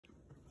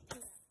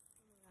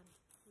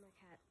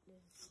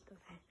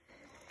Okay.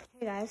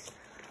 Hey guys,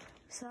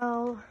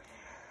 so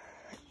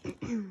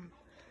I'm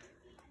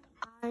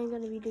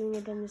going to be doing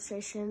a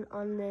demonstration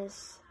on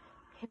this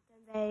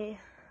Hampton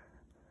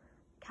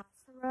Cassaro.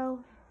 I don't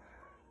know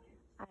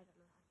how to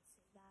say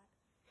that.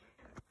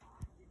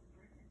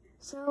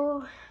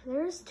 So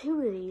there's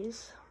two of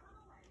these,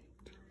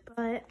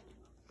 but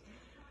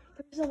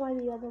the reason why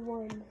the other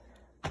one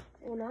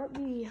will not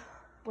be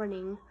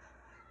running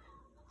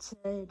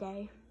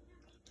today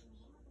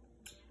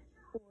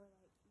or like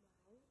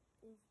now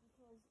is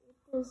because it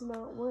does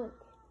not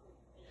work.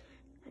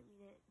 I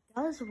mean, it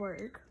does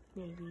work,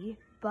 maybe,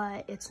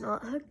 but it's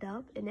not hooked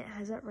up and it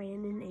hasn't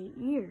ran in 8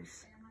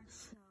 years.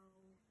 So,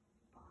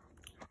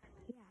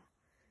 yeah.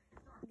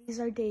 These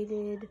are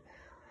dated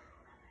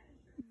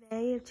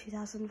May of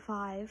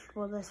 2005.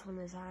 Well, this one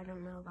is, I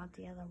don't know about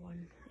the other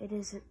one. It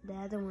isn't, the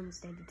other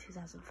one's dated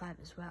 2005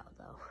 as well,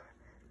 though.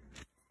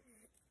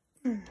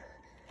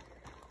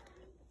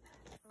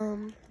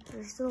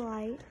 There's the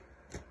light.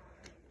 My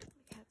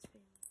cat's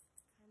being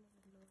kind of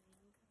annoying right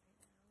now.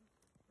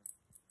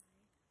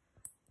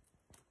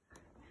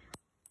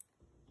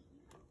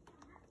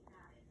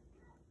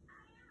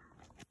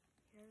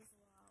 Here's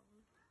the wall.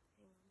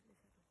 Hang on, if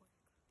it'll work.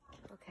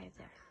 Okay,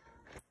 there.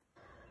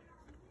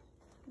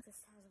 This has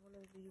one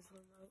of these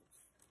remotes.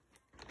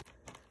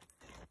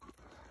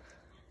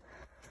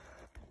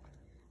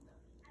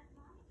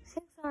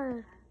 Things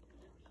are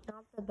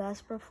not the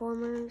best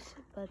performers,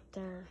 but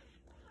they're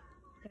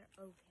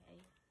okay.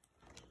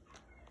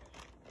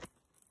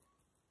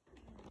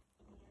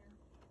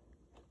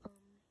 My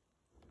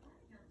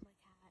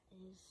cat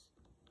is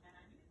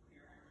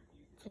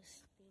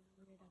just being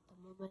weird at the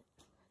moment.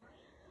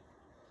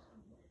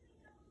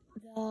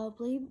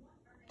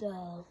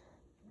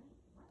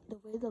 The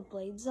way the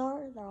blades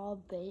are, they're all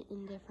bent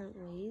in different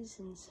ways,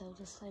 and so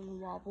this thing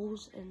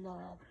wobbles in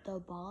the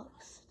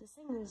box. This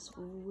thing is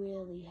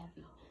really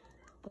heavy,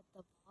 but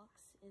the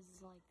box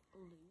is like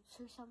loose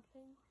or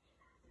something,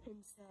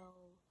 and so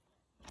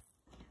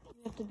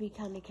you have to be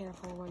kind of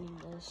careful running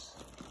this.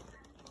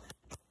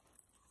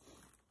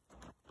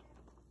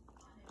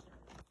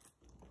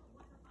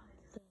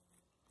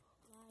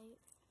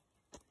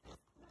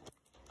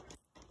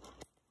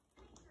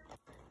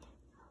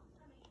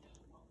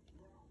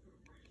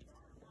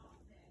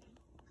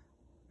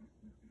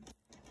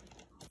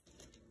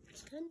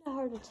 It's kind of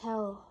hard to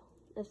tell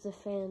if the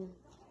fan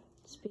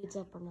speeds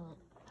up or not.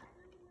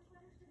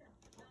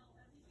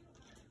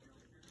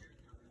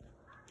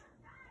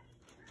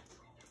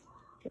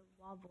 It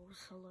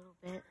wobbles a little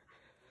bit.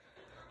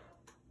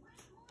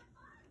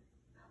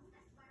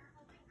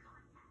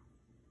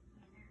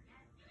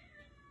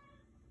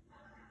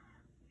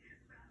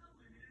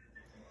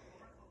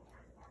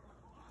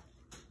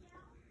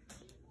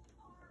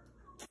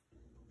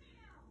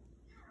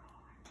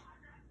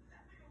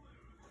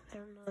 I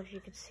don't know if you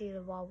could see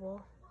the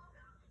wobble.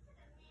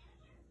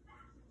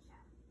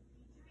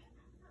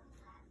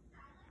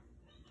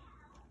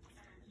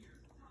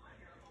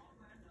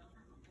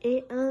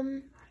 It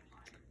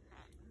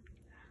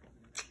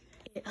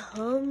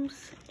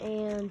hums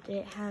and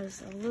it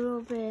has a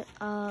little bit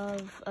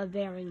of a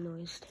bearing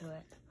noise to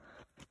it.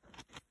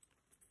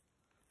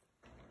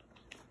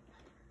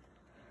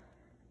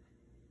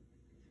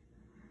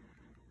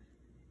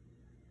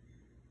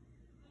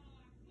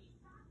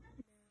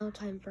 Now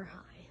time for high.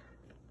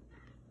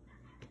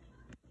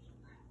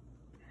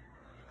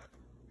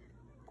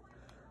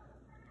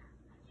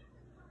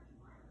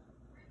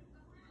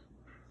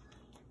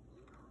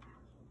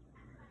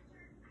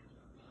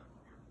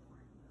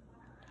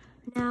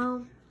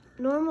 Now,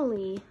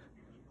 normally,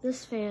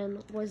 this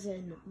fan was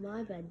in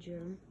my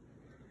bedroom,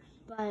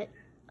 but,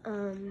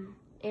 and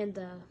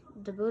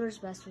the builder's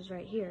best was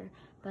right here,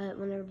 but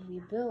whenever we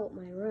built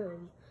my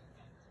room,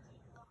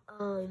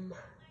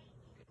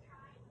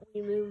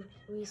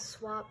 we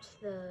swapped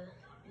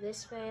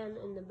this fan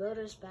and the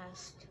builder's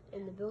best,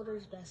 and the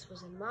builder's best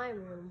was in my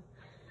room,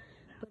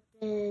 but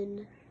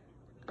then,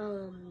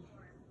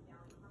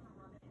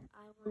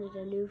 I wanted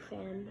a new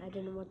fan. I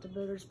didn't want the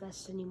builder's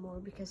best anymore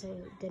because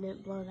it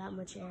didn't blow that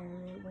much air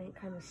and it went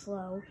kind of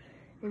slow.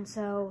 And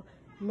so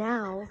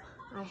now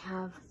I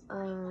have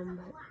a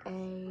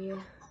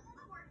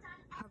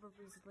Harbor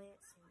Breeze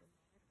Lansing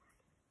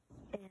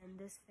in there. And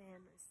this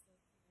fan is still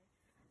here.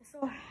 I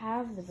still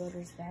have the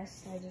builder's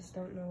best. I just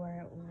don't know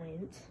where it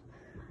went.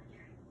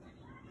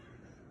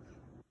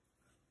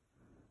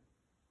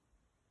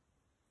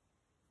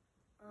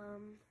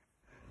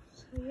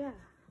 So yeah.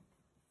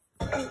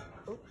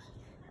 Oops.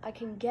 I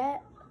can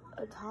get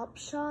a top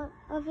shot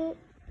of it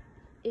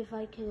if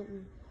I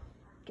can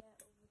get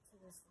over to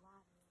this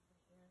ladder over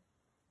here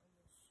on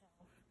this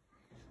shelf.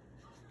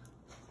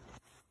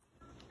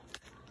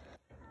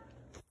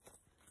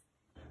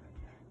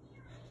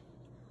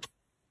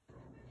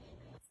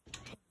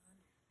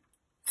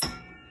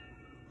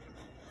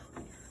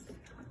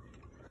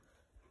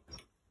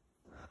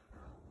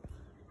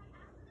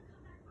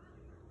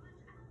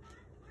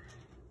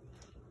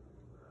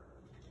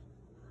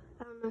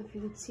 I don't know if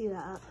you can see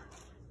that,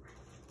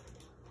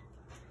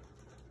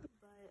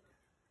 but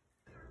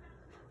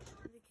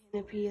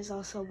canopy is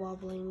also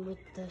wobbling with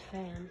the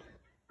fan.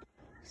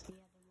 It's the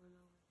other one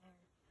over there.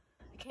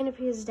 The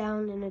canopy is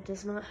down and it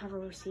does not have a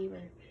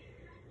receiver.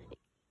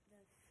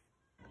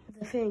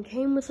 The fan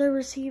came with a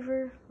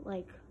receiver,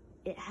 like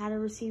it had a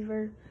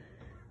receiver,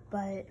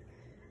 but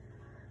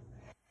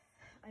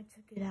I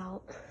took it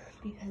out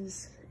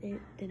because it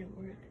didn't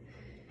work.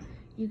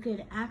 You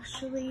could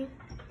actually,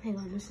 hang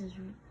on, this is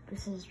kind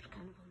of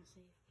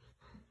unsafe.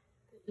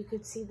 You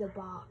could see the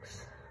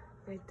box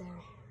right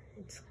there.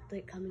 It's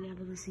like coming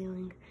out of the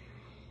ceiling. You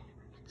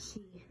can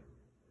see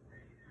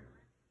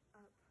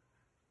up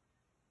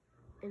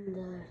in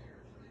the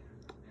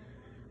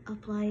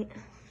uplight.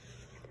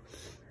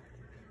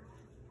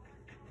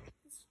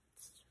 This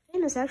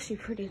fan is actually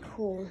pretty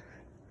cool.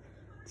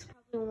 It's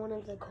probably one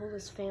of the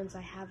coolest fans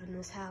I have in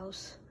this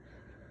house.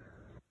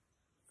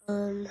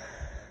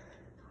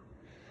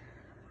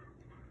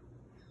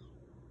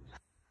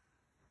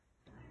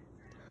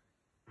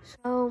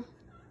 So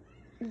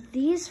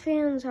these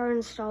fans are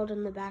installed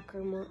in the back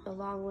room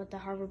along with the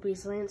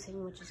HBR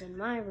Lansing, which is in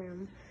my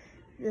room.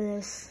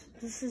 This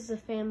is the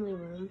family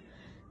room.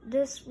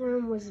 This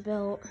room was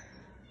built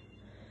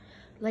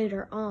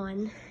later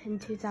on in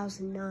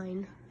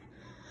 2009.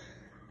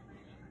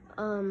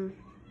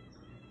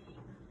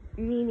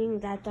 Meaning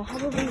that the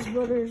HBR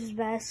Builder's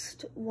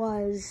Best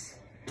was,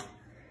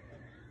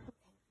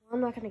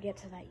 I'm not going to get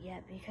to that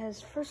yet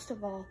because first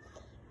of all,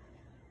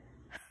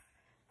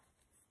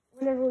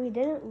 whenever we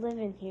didn't live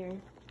in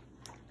here,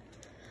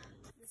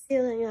 the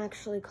ceiling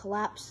actually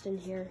collapsed in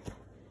here.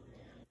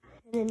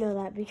 I didn't know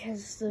that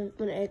because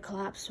when it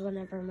collapsed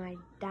whenever my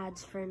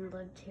dad's friend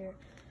lived here.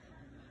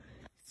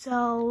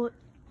 So,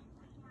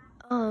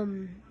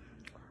 I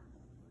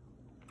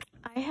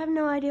have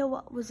no idea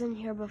what was in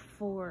here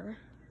before.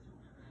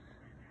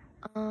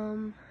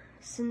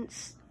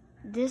 Since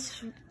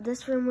this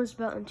room was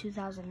built in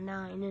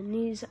 2009 and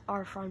these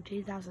are from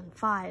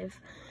 2005,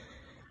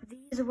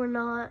 these were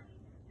not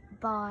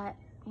bought,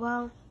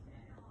 well,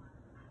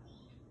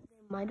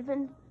 they might have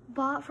been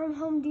bought from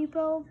Home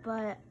Depot,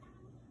 but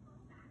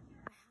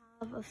I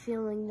have a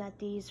feeling that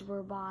these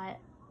were bought,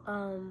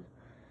 like,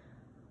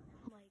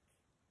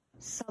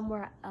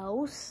 somewhere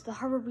else. The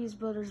HBR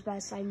Builder's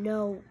Best, I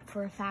know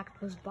for a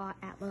fact, was bought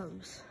at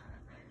Lowe's.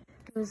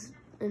 It was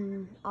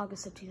in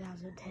August of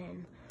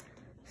 2010.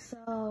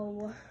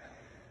 So,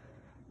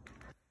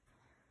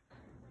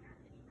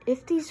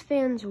 if these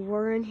fans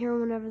were in here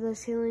whenever the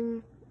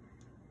ceiling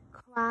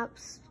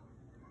collapsed,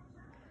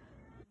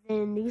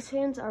 then these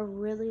fans are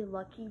really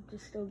lucky to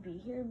still be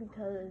here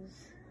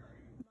because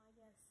my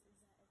guess is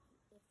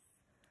that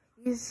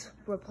if these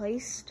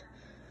replaced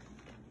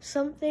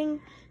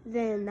something,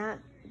 then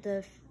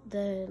the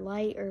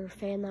light or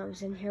fan that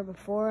was in here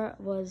before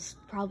was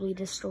probably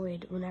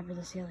destroyed whenever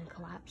the ceiling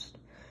collapsed.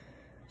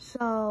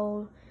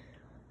 So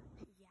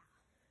yeah,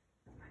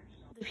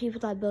 the people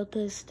that built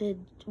this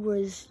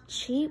was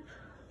cheap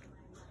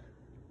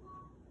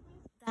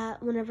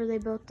that whenever they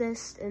built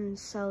this, and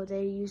so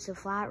they used a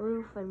flat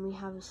roof, and we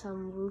have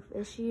some roof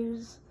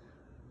issues,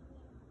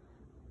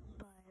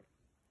 but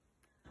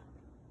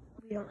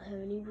we don't have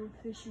any roof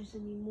issues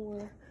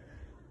anymore.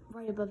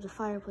 Right above the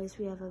fireplace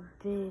we have a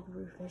big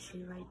roof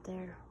issue right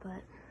there,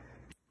 but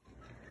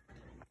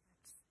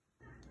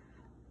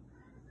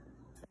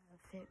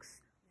that's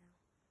fixed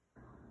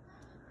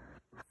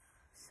now.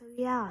 So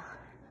yeah,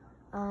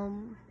 we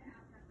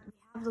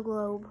have the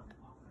globe,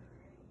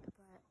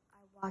 but I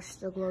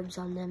washed the globes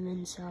on them,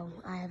 and so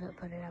I haven't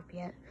put it up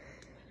yet.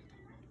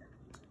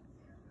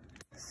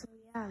 So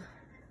yeah,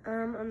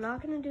 I'm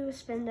not gonna do a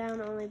spin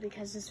down only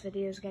because this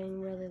video is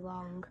getting really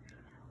long.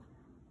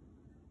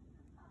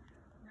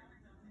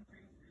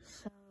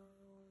 So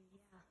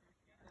yeah,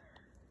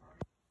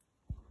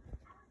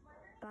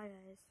 bye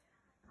guys.